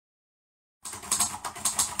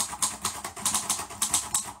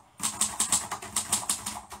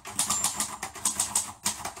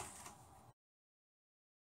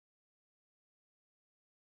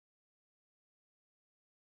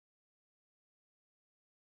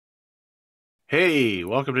Hey,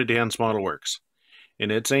 welcome to Dan's Model Works. And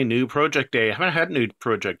it's a new project day. I haven't had a new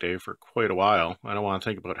project day for quite a while. I don't want to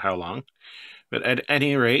think about how long. But at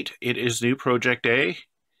any rate, it is new project day.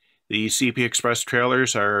 The CP Express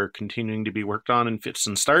trailers are continuing to be worked on in fits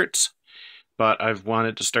and starts. But I've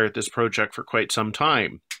wanted to start this project for quite some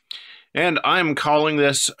time. And I'm calling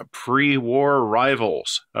this Pre-War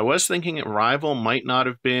Rivals. I was thinking that Rival might not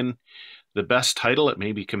have been the best title. It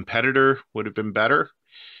maybe Competitor would have been better.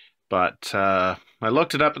 But I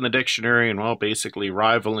looked it up in the dictionary, and well, basically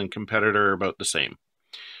rival and competitor are about the same.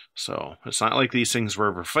 So it's not like these things were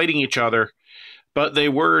ever fighting each other, but they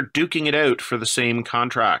were duking it out for the same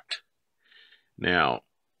contract. Now,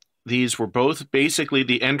 these were both basically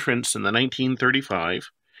the entrants in the 1935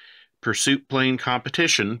 pursuit plane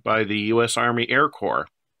competition by the U.S. Army Air Corps.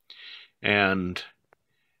 And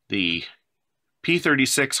the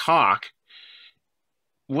P-36 Hawk,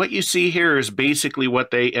 what you see here is basically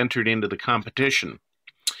what they entered into the competition.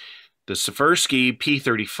 The Seversky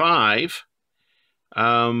P-35,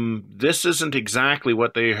 this isn't exactly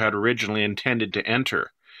what they had originally intended to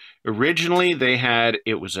enter. Originally,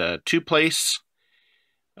 it was a two-place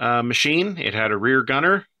machine. It had a rear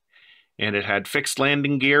gunner, and it had fixed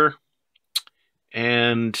landing gear.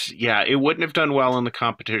 And yeah, it wouldn't have done well in the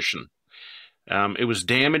competition. It was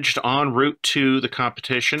damaged en route to the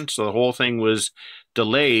competition, so the whole thing was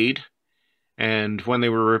delayed. And when they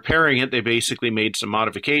were repairing it, they basically made some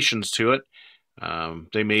modifications to it.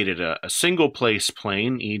 They made it a single-place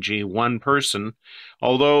plane, e.g. one person,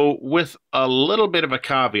 although with a little bit of a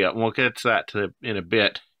caveat, and we'll get to that in a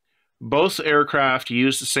bit. Both aircraft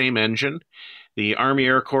used the same engine. The Army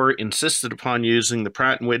Air Corps insisted upon using the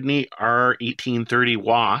Pratt & Whitney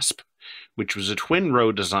R1830 which was a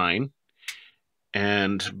twin-row design.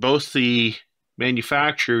 And both the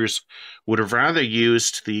manufacturers would have rather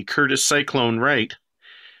used the Curtiss Cyclone Wright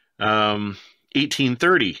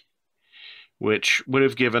 1830, which would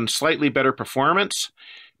have given slightly better performance,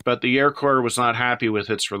 but the Air Corps was not happy with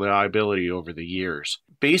its reliability over the years.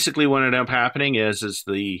 Basically, what ended up happening is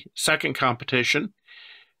the second competition,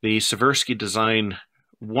 the Seversky design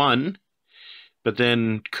won, but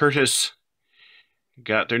then Curtiss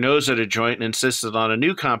got their nose at a joint and insisted on a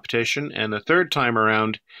new competition, and the third time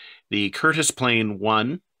around, the Curtiss plane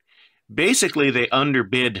won. Basically, they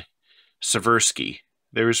underbid Seversky.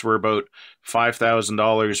 Theirs were about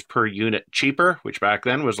 $5,000 per unit cheaper, which back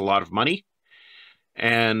then was a lot of money.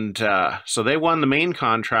 And so they won the main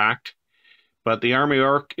contract, but the Army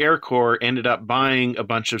Air Corps ended up buying a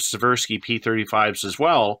bunch of Seversky P-35s as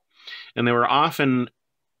well, and they were often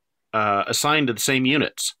assigned to the same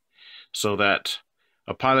units, so that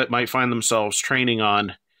a pilot might find themselves training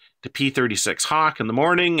on the P-36 Hawk in the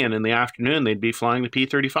morning, and in the afternoon they'd be flying the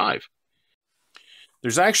P-35.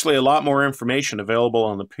 There's actually a lot more information available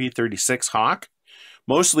on the P-36 Hawk,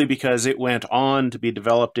 mostly because it went on to be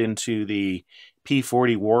developed into the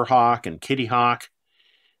P-40 Warhawk and Kitty Hawk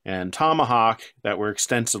and Tomahawk that were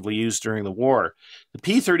extensively used during the war. The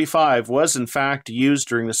P-35 was in fact used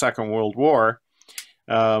during the Second World War.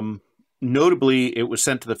 Notably, it was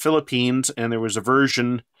sent to the Philippines, and there was a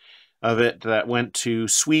version of it that went to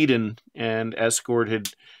Sweden and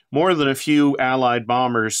escorted more than a few Allied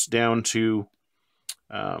bombers down to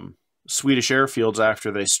Swedish airfields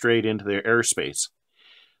after they strayed into their airspace.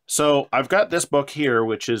 So I've got this book here,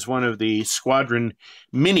 which is one of the Squadron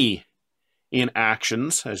Mini in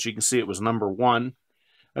actions. As you can see, it was #1.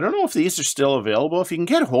 I don't know if these are still available. If you can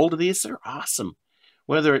get a hold of these, they're awesome.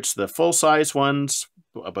 Whether it's the full-size ones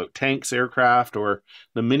about tanks, aircraft, or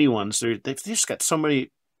the mini ones, they've just got so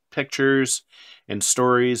many pictures and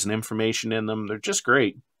stories and information in them. They're just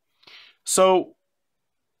great. So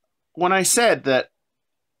when I said that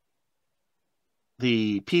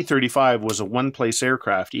the P-35 was a one-place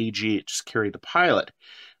aircraft, e.g. it just carried the pilot,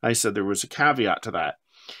 I said there was a caveat to that.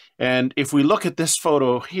 And if we look at this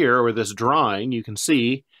photo here, or this drawing, you can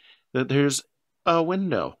see that there's a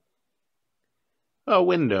window. A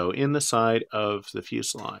window in the side of the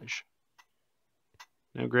fuselage.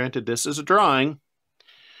 Now, granted, this is a drawing,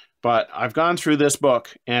 but I've gone through this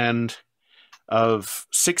book, and of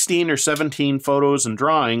 16 or 17 photos and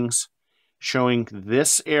drawings showing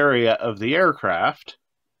this area of the aircraft,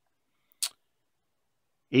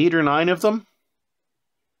 8 or 9 of them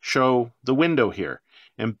show the window here.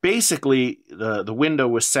 And basically, the window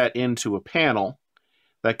was set into a panel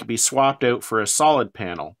that could be swapped out for a solid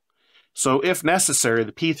panel. So if necessary,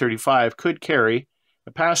 the P-35 could carry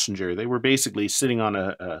a passenger. They were basically sitting on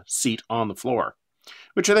a seat on the floor,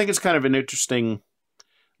 which I think is kind of an interesting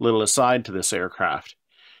little aside to this aircraft.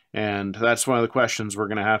 And that's one of the questions we're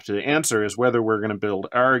going to have to answer, is whether we're going to build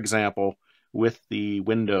our example with the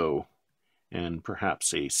window and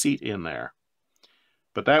perhaps a seat in there.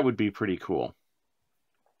 But that would be pretty cool.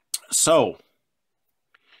 So,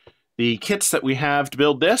 the kits that we have to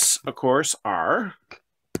build this, of course, are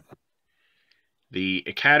the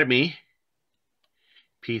Academy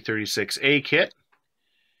P-36A kit,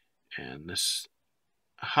 and this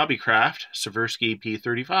Hobbycraft Seversky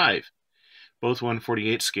P-35. Both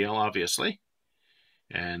 1/48 scale, obviously.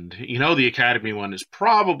 And you know the Academy one is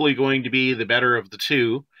probably going to be the better of the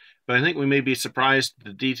two, but I think we may be surprised at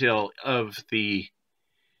the detail of the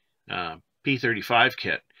P-35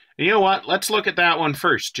 kit. And you know what? Let's look at that one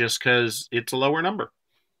first, just because it's a lower number.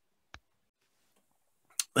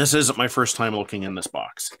 This isn't my first time looking in this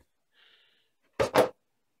box. Get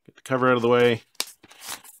the cover out of the way.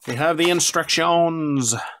 We have the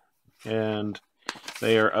instructions, and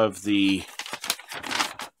they are of the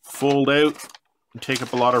fold out and take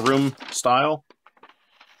up a lot of room style.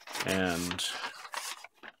 And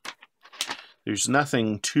there's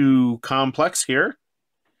nothing too complex here.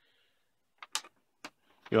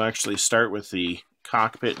 You'll actually start with the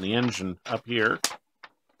cockpit and the engine up here.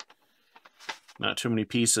 Not too many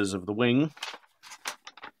pieces of the wing.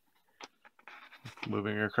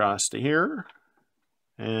 Moving across to here.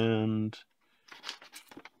 And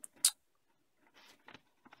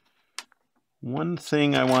one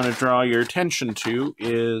thing I want to draw your attention to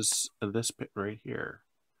is this bit right here.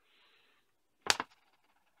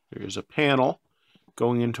 There's a panel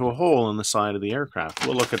going into a hole in the side of the aircraft.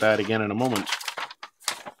 We'll look at that again in a moment.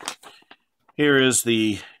 Here is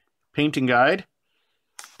the painting guide,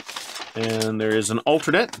 and there is an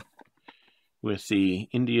alternate with the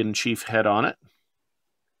Indian chief head on it.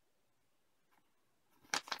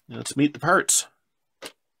 Let's meet the parts.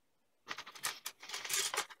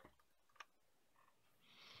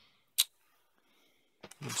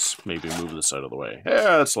 Let's maybe move this out of the way.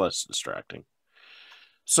 Yeah, that's less distracting.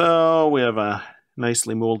 So we have a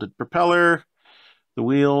nicely molded propeller. The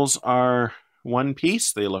wheels are one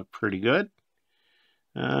piece. They look pretty good.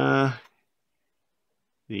 The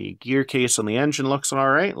gear case on the engine looks all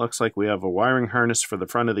right. Looks like we have a wiring harness for the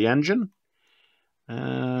front of the engine.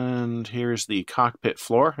 And here's the cockpit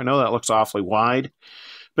floor. I know that looks awfully wide,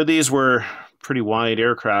 but these were pretty wide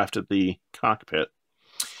aircraft at the cockpit.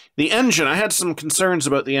 The engine, I had some concerns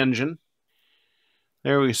about the engine.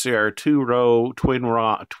 There we see our two-row twin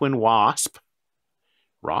wasp.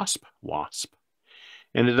 Wasp.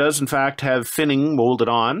 And it does, in fact, have finning molded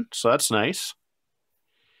on, so that's nice.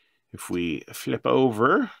 If we flip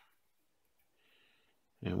over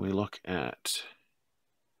and we look at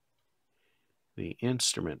the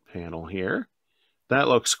instrument panel here, that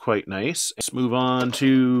looks quite nice. Let's move on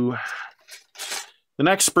to the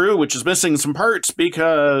next sprue, which is missing some parts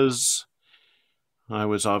because I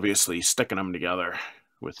was obviously sticking them together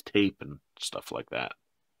with tape and stuff like that.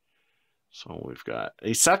 So we've got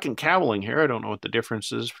a second cowling here. I don't know what the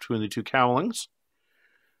difference is between the two cowlings.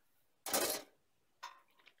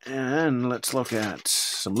 And let's look at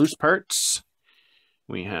some loose parts.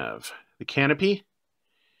 We have the canopy.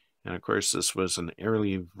 And of course, this was an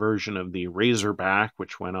early version of the Razorback,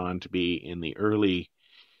 which went on to be in the early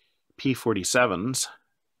P-47s.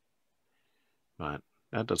 But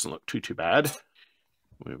that doesn't look too bad.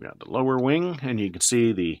 We've got the lower wing, and you can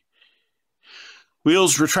see the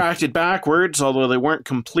wheels retracted backwards, although they weren't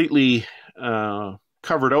completely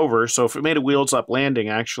covered over. So if it made a wheels up landing,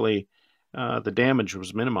 actually, the damage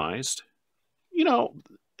was minimized. You know,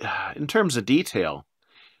 in terms of detail,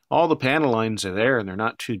 all the panel lines are there, and they're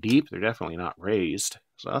not too deep. They're definitely not raised,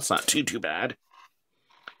 so that's not too bad.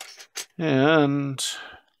 And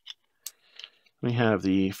we have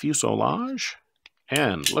the fuselage.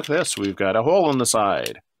 And look at this, we've got a hole in the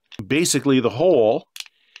side. Basically, the hole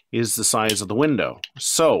is the size of the window.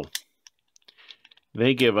 So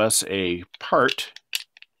they give us a part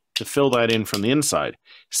to fill that in from the inside.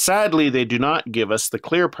 Sadly, they do not give us the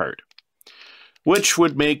clear part, which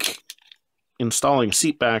would make installing a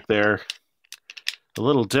seat back there a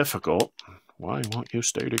little difficult. Why won't you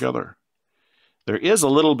stay together? There is a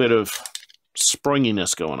little bit of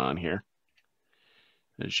springiness going on here.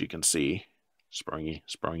 As you can see, springy.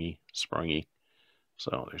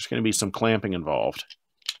 So there's going to be some clamping involved.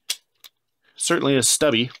 Certainly is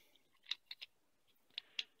stubby.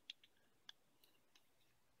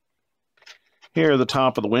 Here are the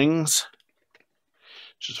top of the wings,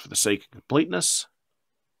 just for the sake of completeness.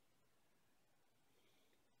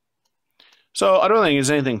 So I don't think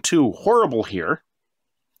there's anything too horrible here.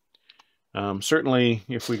 Certainly,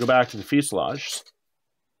 if we go back to the fuselage,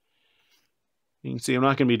 you can see I'm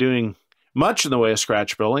not going to be doing much in the way of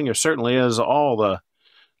scratch building. There certainly is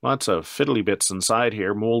lots of fiddly bits inside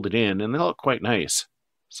here molded in, and they look quite nice.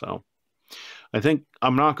 So I think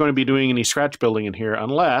I'm not going to be doing any scratch building in here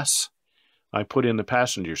unless I put in the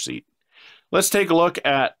passenger seat. Let's take a look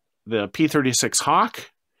at the P-36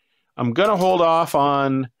 Hawk. I'm going to hold off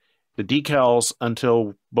on the decals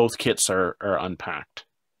until both kits are unpacked.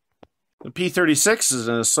 The P-36 is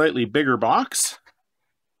in a slightly bigger box.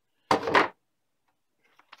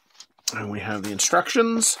 And we have the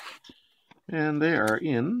instructions. And they are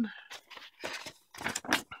in...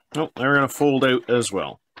 Oh, they're going to fold out as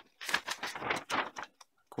well.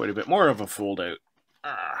 Quite a bit more of a fold out.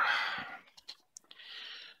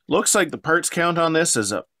 Looks like the parts count on this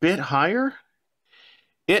is a bit higher.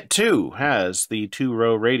 It too has the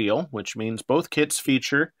 2-row radial, which means both kits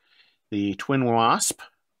feature the twin wasp.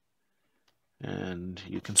 And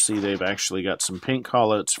you can see they've actually got some paint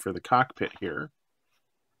callouts for the cockpit here.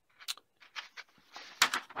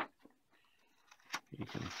 You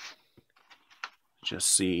can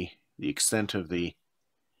just see the extent of the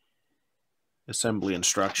assembly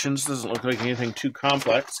instructions. Doesn't look like anything too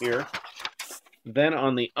complex here. Then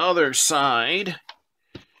on the other side,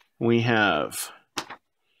 we have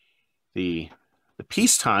the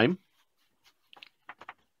peacetime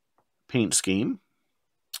paint scheme.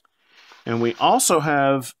 And we also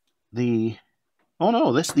have the, oh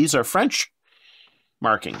no, these are French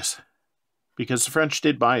markings, because the French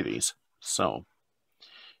did buy these. So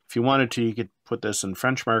if you wanted to, you could put this in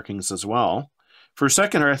French markings as well. For a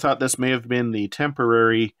second, I thought this may have been the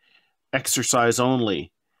temporary exercise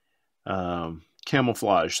only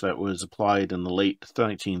camouflage that was applied in the late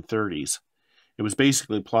 1930s. It was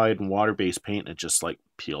basically applied in water-based paint and it just like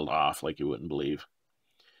peeled off like you wouldn't believe.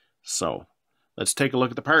 So let's take a look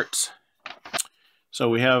at the parts. So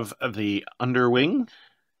we have the underwing,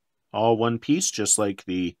 all one piece, just like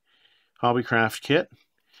the Hobbycraft kit.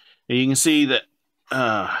 And you can see that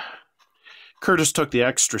Curtis took the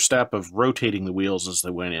extra step of rotating the wheels as they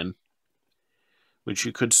went in, which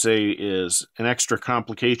you could say is an extra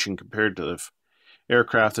complication compared to the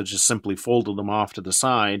aircraft that just simply folded them off to the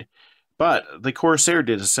side. But the Corsair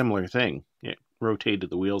did a similar thing. It rotated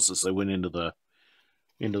the wheels as they went into the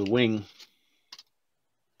wing.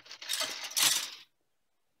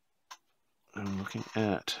 I'm looking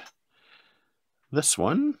at this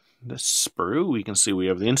one, this sprue. We can see we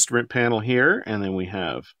have the instrument panel here, and then we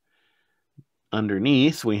have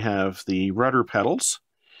underneath, we have the rudder pedals,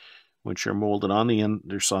 which are molded on the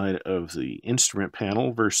underside of the instrument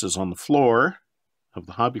panel versus on the floor of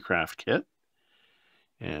the Hobbycraft kit.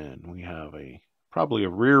 And we have probably a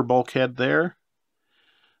rear bulkhead there.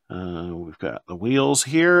 We've got the wheels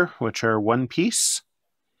here, which are one piece.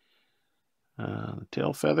 The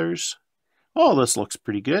tail feathers. Oh, this looks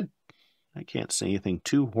pretty good. I can't say anything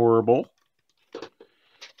too horrible.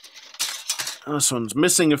 This one's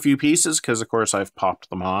missing a few pieces because, of course, I've popped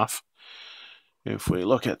them off. If we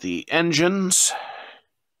look at the engines,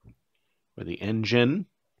 or the engine,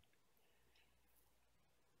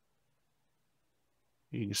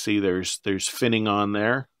 you can see there's finning on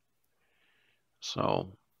there.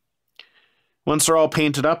 So once they're all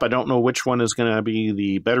painted up, I don't know which one is going to be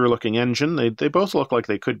the better looking engine. They both look like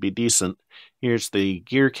they could be decent. Here's the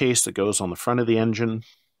gear case that goes on the front of the engine.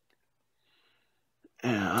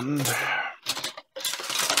 And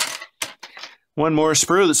one more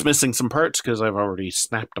sprue that's missing some parts because I've already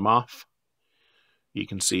snapped them off. You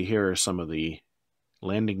can see here are some of the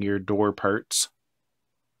landing gear door parts.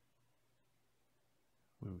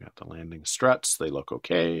 We've got the landing struts. They look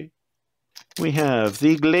okay. We have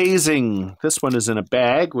the glazing. This one is in a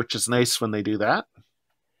bag, which is nice when they do that.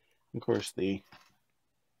 Of course, the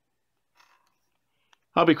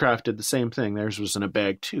Hobbycraft did the same thing. Theirs was in a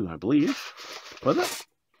bag too, I believe. Was it?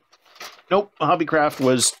 Nope, Hobbycraft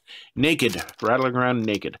was naked, rattling around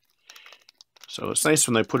naked. So it's nice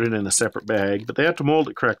when they put it in a separate bag, but they have to mold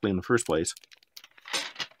it correctly in the first place.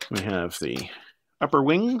 We have the upper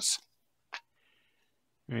wings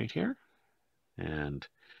right here. And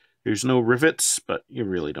there's no rivets, but you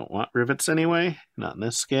really don't want rivets anyway, not in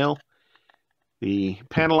this scale. The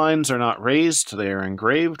panel lines are not raised, they are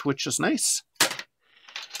engraved, which is nice.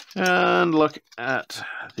 And look at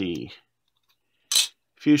the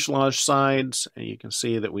fuselage sides, and you can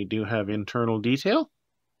see that we do have internal detail.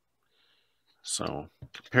 So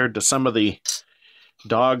compared to some of the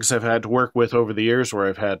dogs I've had to work with over the years where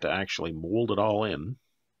I've had to actually mold it all in,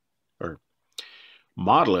 or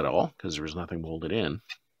model it all, because there was nothing molded in.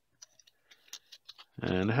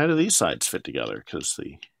 And how do these sides fit together? Because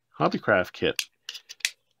the Hobbycraft kit...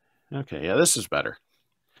 Okay, yeah, this is better.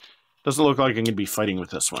 Doesn't look like I'm going to be fighting with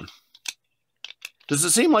this one. Does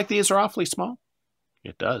it seem like these are awfully small?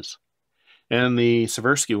 It does. And the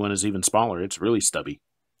Seversky one is even smaller. It's really stubby.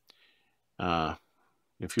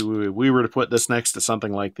 If we were to put this next to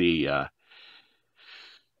something like the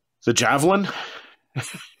Javelin,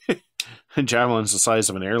 Javelin's the size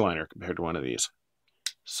of an airliner compared to one of these.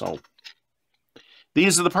 So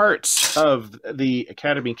these are the parts of the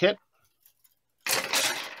Academy kit.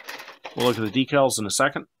 We'll look at the decals in a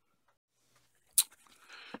second.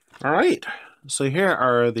 All right, so here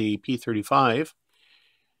are the P-35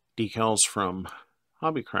 decals from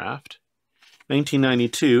Hobbycraft.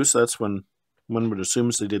 1992, so that's when one would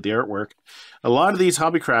assume they did the artwork. A lot of these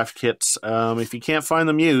Hobbycraft kits, if you can't find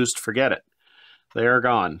them used, forget it. They are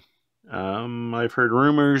gone. I've heard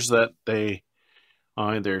rumors that they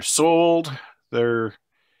either sold their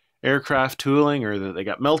aircraft tooling or that they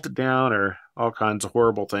got melted down or all kinds of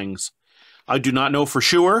horrible things. I do not know for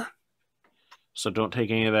sure, so don't take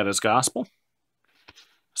any of that as gospel.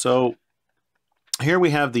 So here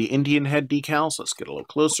we have the Indian head decals. Let's get a little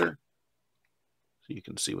closer so you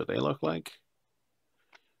can see what they look like.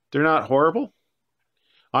 They're not horrible.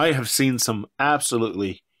 I have seen some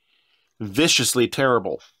absolutely viciously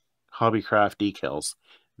terrible Hobbycraft decals.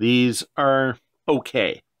 These are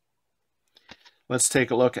okay. Let's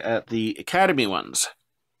take a look at the Academy ones.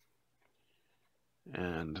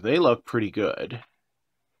 And they look pretty good.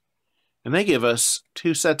 And they give us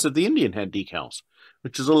 2 sets of the Indian head decals,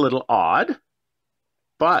 which is a little odd.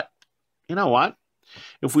 But, you know what?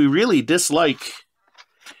 If we really dislike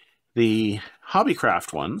the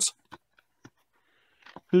Hobbycraft ones,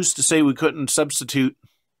 who's to say we couldn't substitute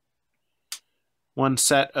one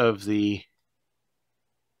set of the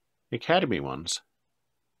Academy ones?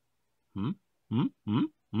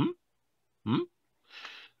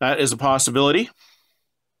 That is a possibility.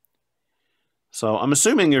 So I'm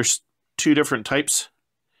assuming there's 2 different types.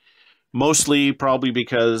 Mostly probably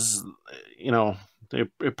because, you know,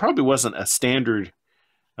 it probably wasn't a standard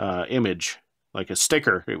image, like a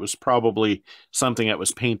sticker. It was probably something that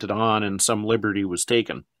was painted on and some liberty was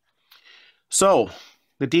taken. So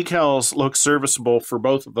the decals look serviceable for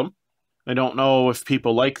both of them. I don't know if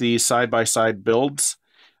people like these side-by-side builds.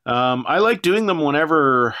 I like doing them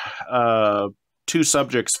whenever 2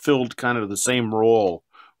 subjects filled kind of the same role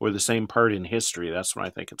or the same part in history. That's when I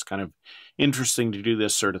think it's kind of interesting to do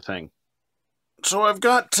this sort of thing. So I've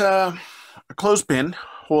got a clothespin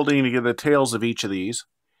holding together the tails of each of these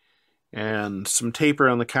and some tape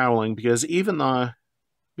around the cowling, because even the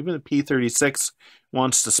P-36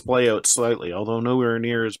 wants to splay out slightly, although nowhere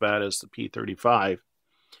near as bad as the P-35.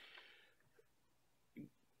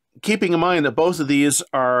 Keeping in mind that both of these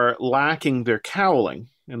are lacking their cowling,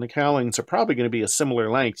 and the cowlings are probably going to be a similar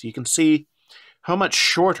length, you can see how much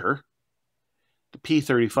shorter the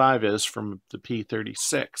P-35 is from the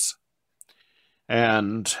P-36.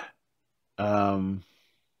 And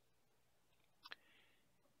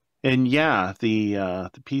yeah, the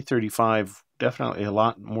P-35 definitely a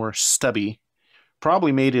lot more stubby.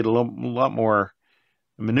 Probably made it a lot more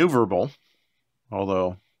maneuverable,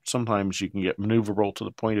 although sometimes you can get maneuverable to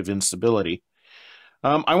the point of instability.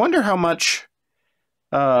 I wonder how much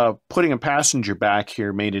putting a passenger back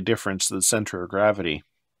here made a difference to the center of gravity.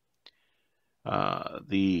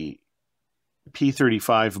 The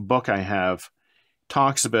P-35 book I have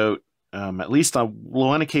talks about, at least on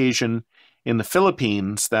one occasion in the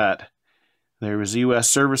Philippines, that there was a U.S.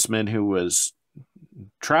 serviceman who was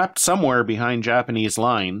trapped somewhere behind Japanese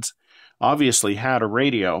lines, obviously had a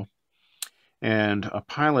radio, and a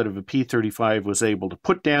pilot of a P-35 was able to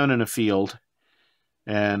put down in a field,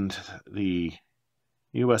 and the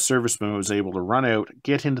U.S. serviceman was able to run out,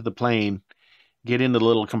 get into the plane, get into the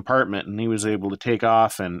little compartment, and he was able to take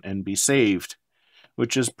off and be saved,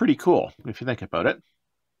 which is pretty cool if you think about it.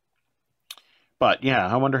 But yeah,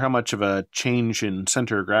 I wonder how much of a change in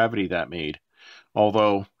center of gravity that made.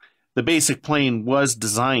 Although the basic plane was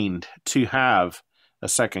designed to have a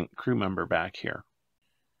second crew member back here.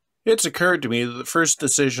 It's occurred to me that the first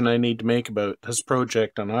decision I need to make about this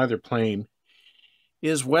project on either plane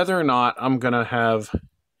is whether or not I'm going to have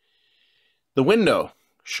the window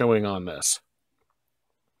showing on this.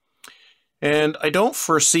 And I don't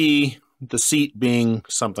foresee the seat being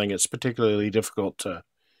something that's particularly difficult to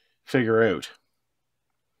figure out.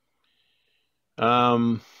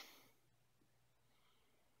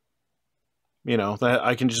 You know, that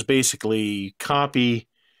I can just basically copy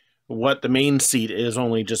what the main seat is,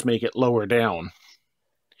 only just make it lower down.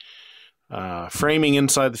 Framing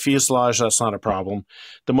inside the fuselage, that's not a problem.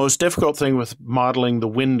 The most difficult thing with modeling the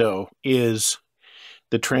window is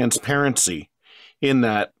the transparency, in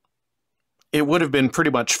that it would have been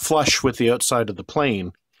pretty much flush with the outside of the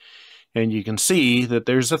plane. And you can see that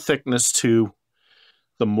there's a thickness to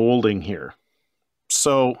the molding here.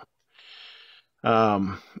 So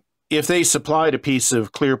if they supplied a piece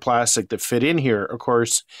of clear plastic that fit in here, of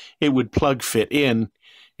course, it would plug fit in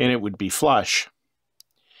and it would be flush.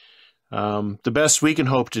 The best we can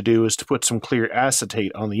hope to do is to put some clear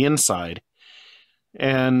acetate on the inside.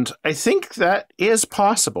 And I think that is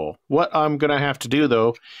possible. What I'm going to have to do,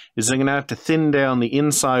 though, is I'm going to have to thin down the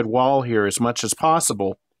inside wall here as much as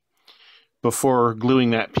possible before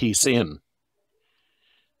gluing that piece in.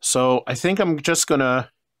 So I think I'm just going to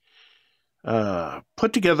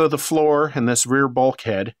put together the floor and this rear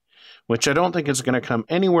bulkhead, which I don't think is going to come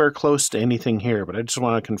anywhere close to anything here, but I just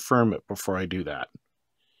want to confirm it before I do that.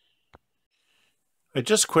 I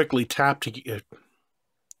just quickly tacked together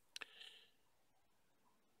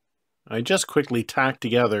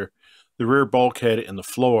the rear bulkhead and the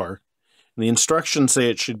floor. And the instructions say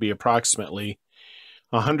it should be approximately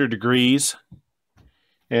 100 degrees.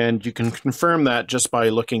 And you can confirm that just by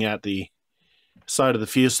looking at the side of the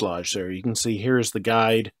fuselage there. You can see here's the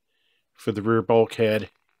guide for the rear bulkhead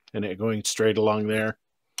and it going straight along there.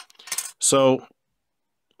 So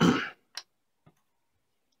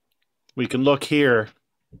we can look here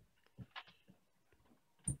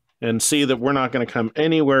and see that we're not going to come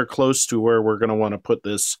anywhere close to where we're going to want to put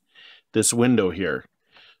this window here.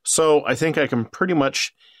 So I think I can pretty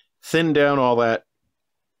much thin down all that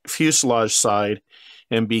fuselage side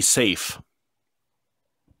and be safe.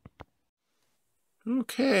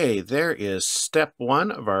 Okay, there is step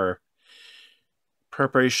one of our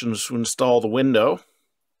preparations to install the window.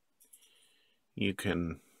 You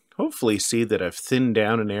can hopefully see that I've thinned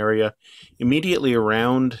down an area immediately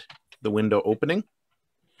around the window opening.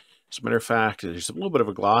 As a matter of fact, there's a little bit of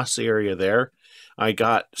a glossy area there. I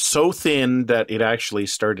got so thin that it actually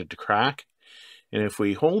started to crack. And if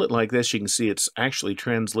we hold it like this, you can see it's actually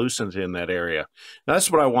translucent in that area.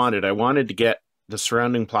 That's what I wanted. I wanted to get the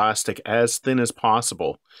surrounding plastic as thin as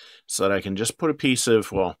possible so that I can just put a piece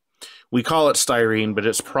of, well, we call it styrene, but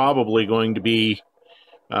it's probably going to be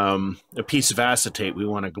a piece of acetate. We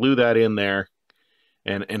want to glue that in there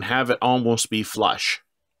and have it almost be flush.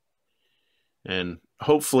 And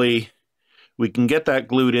hopefully we can get that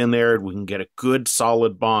glued in there and we can get a good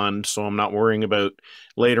solid bond, so I'm not worrying about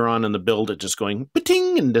later on in the build it just going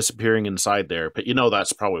pa-ting and disappearing inside there. But you know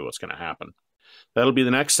that's probably what's going to happen. That'll be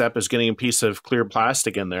the next step, is getting a piece of clear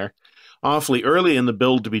plastic in there. Awfully early in the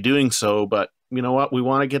build to be doing so, but you know what? We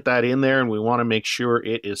want to get that in there and we want to make sure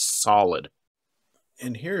it is solid.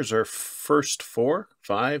 And here's our first 4,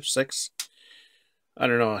 5, 6. I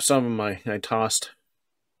don't know, some of them I tossed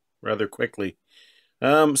rather quickly.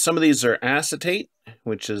 Some of these are acetate,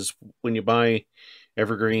 which is when you buy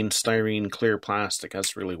evergreen styrene clear plastic.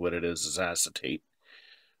 That's really what it is acetate.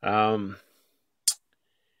 At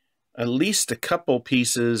least a couple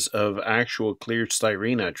pieces of actual clear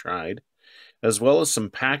styrene I tried, as well as some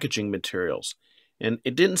packaging materials. And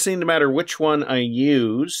it didn't seem to matter which one I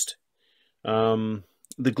used.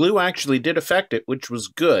 The glue actually did affect it, which was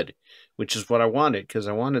good, which is what I wanted, because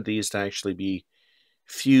I wanted these to actually be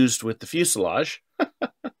fused with the fuselage.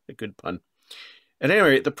 A good pun. At any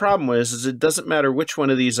rate, the problem is it doesn't matter which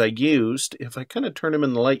one of these I used. If I kind of turn them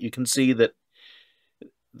in the light, you can see that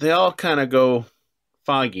they all kind of go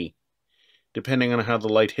foggy, depending on how the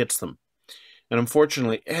light hits them. And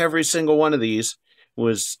unfortunately, every single one of these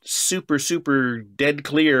was super, super dead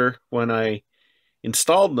clear when I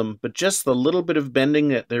installed them, but just the little bit of bending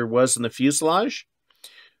that there was in the fuselage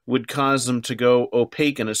would cause them to go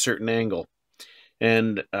opaque in a certain angle.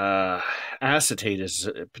 And acetate is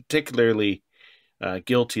particularly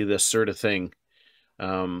guilty of this sort of thing.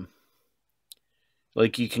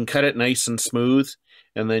 Like you can cut it nice and smooth,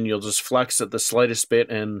 and then you'll just flex it the slightest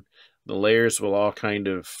bit, and the layers will all kind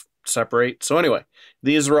of separate. So anyway,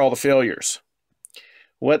 these are all the failures.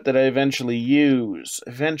 What did I eventually use?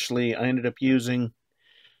 Eventually, I ended up using,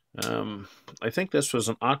 I think this was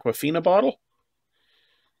an Aquafina bottle.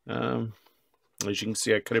 As you can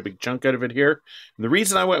see, I cut a big chunk out of it here. And the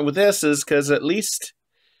reason I went with this is because at least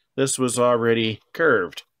this was already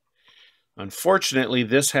curved. Unfortunately,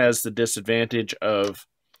 this has the disadvantage of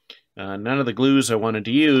none of the glues I wanted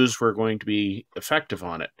to use were going to be effective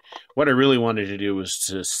on it. What I really wanted to do was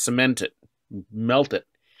to cement it, melt it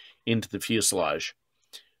into the fuselage.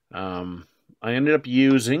 I ended up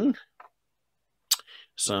using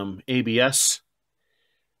some ABS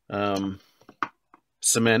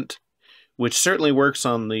cement, which certainly works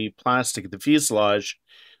on the plastic of the fuselage,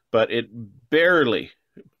 but it barely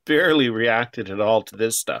reacted at all to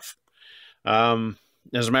this stuff.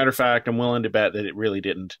 As a matter of fact, I'm willing to bet that it really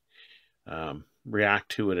didn't react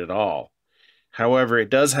to it at all. However, it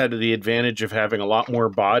does have the advantage of having a lot more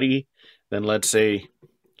body than, let's say,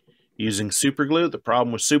 using super glue. The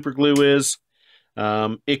problem with super glue is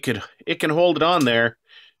It can hold it on there,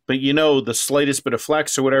 but you know the slightest bit of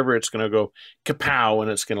flex or whatever, it's going to go kapow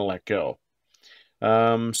and it's going to let go.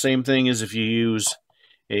 Same thing as if you use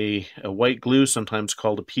a white glue, sometimes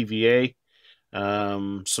called a PVA.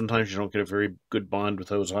 Sometimes you don't get a very good bond with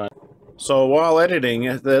those on. So while editing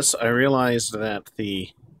this, I realized that the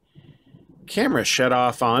camera shut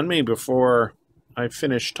off on me before I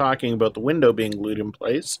finished talking about the window being glued in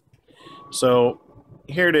place. So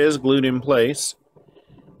here it is, glued in place.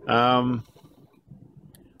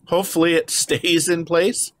 Hopefully it stays in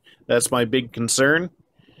place. That's my big concern.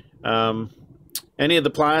 Any of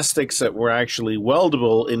the plastics that were actually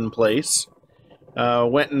weldable in place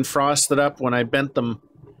went and frosted up when I bent them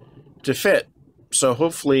to fit. So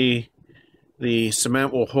hopefully the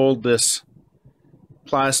cement will hold this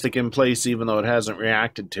plastic in place even though it hasn't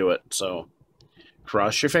reacted to it. So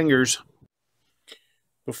cross your fingers.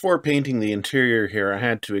 Before painting the interior here, I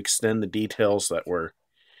had to extend the details that were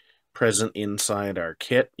present inside our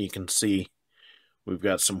kit. You can see we've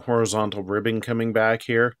got some horizontal ribbing coming back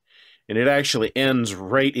here, and it actually ends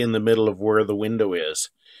right in the middle of where the window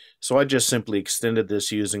is. So I just simply extended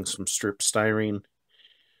this using some strip styrene.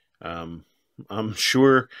 I'm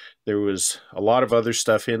sure there was a lot of other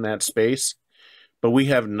stuff in that space, but we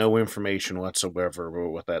have no information whatsoever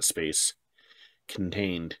about what that space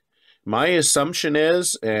contained. My assumption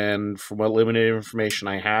is, and from what limited information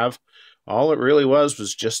I have, all it really was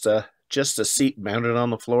just a seat mounted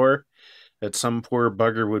on the floor that some poor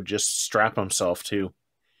bugger would just strap himself to.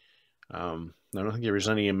 I don't think there was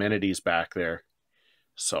any amenities back there.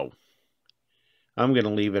 So I'm going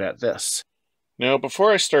to leave it at this. Now,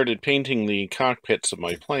 before I started painting the cockpits of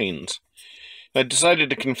my planes, I decided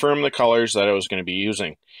to confirm the colors that I was going to be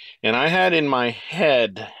using. And I had in my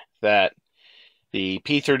head that the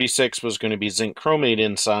P-36 was going to be zinc chromate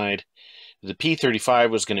inside. The P-35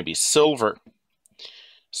 was going to be silver.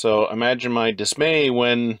 So imagine my dismay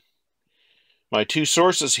when my two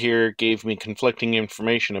sources here gave me conflicting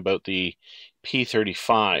information about the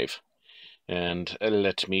P-35. And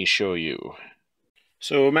let me show you.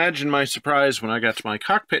 So imagine my surprise when I got to my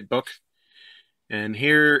cockpit book, and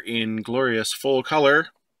here in glorious full color,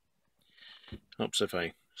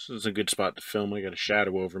 this is a good spot to film, I got a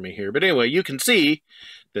shadow over me here, but anyway, you can see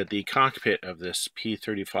that the cockpit of this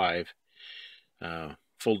P-35,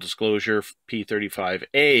 full disclosure,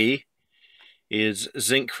 P-35A, is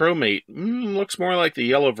zinc chromate. Looks more like the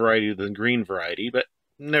yellow variety than the green variety, but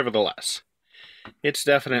nevertheless, it's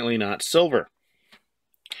definitely not silver.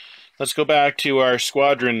 Let's go back to our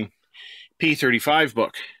Squadron P-35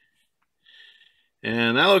 book.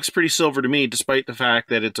 And that looks pretty silver to me, despite the fact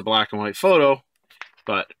that it's a black and white photo.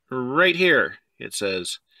 But right here, it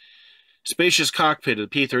says, spacious cockpit of the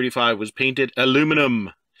P-35 was painted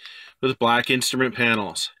aluminum with black instrument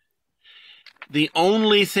panels. The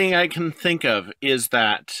only thing I can think of is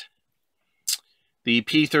that the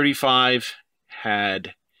P-35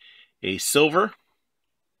 had a silver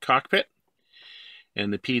cockpit,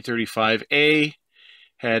 and the P-35A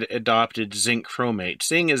had adopted zinc chromate.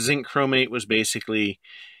 Seeing as zinc chromate was basically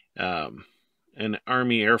an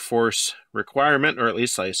Army Air Force requirement, or at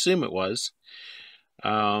least I assume it was,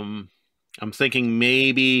 I'm thinking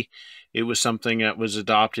maybe it was something that was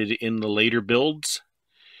adopted in the later builds.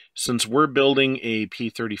 Since we're building a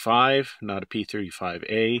P-35, not a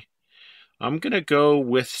P-35A, I'm going to go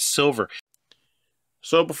with silver.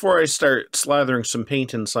 So before I start slathering some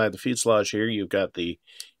paint inside the fuselage here, you've got the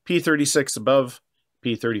P-36 above,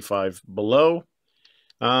 P-35 below.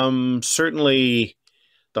 Certainly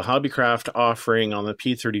the Hobbycraft offering on the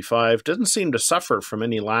P-35 doesn't seem to suffer from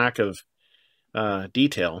any lack of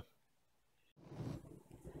detail.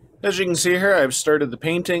 As you can see here, I've started the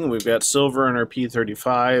painting. We've got silver in our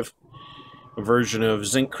P-35, a version of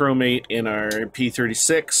zinc chromate in our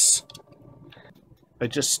P-36. I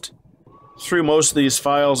just threw most of these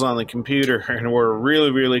files on the computer, and we're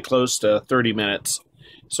really close to 30 minutes.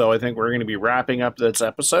 So I think we're going to be wrapping up this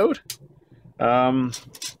episode. Thanks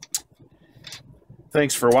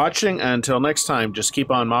for watching. Until next time, just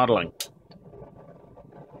keep on modeling.